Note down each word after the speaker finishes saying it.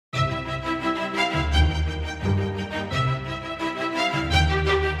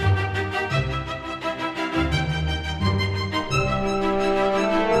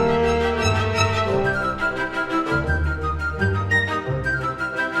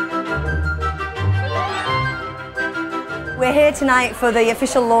We're here tonight for the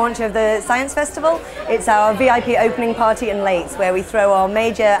official launch of the Science Festival. It's our VIP opening party and lates, where we throw our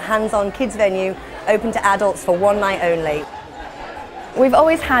major hands-on kids venue open to adults for one night only. We've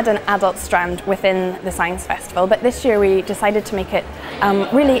always had an adult strand within the Science Festival, but this year we decided to make it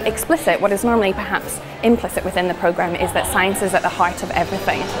really explicit. What is normally perhaps implicit within the programme is that science is at the heart of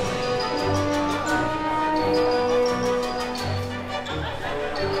everything.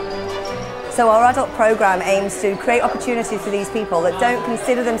 So our adult programme aims to create opportunities for these people that don't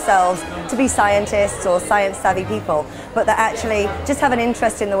consider themselves to be scientists or science-savvy people, but that actually just have an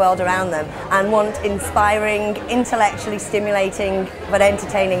interest in the world around them and want inspiring, intellectually stimulating but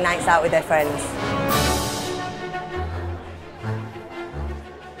entertaining nights out with their friends.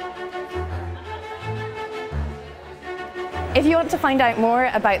 If you want to find out more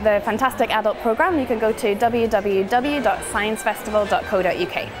about the fantastic adult programme, you can go to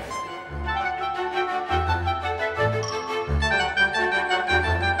www.sciencefestival.co.uk.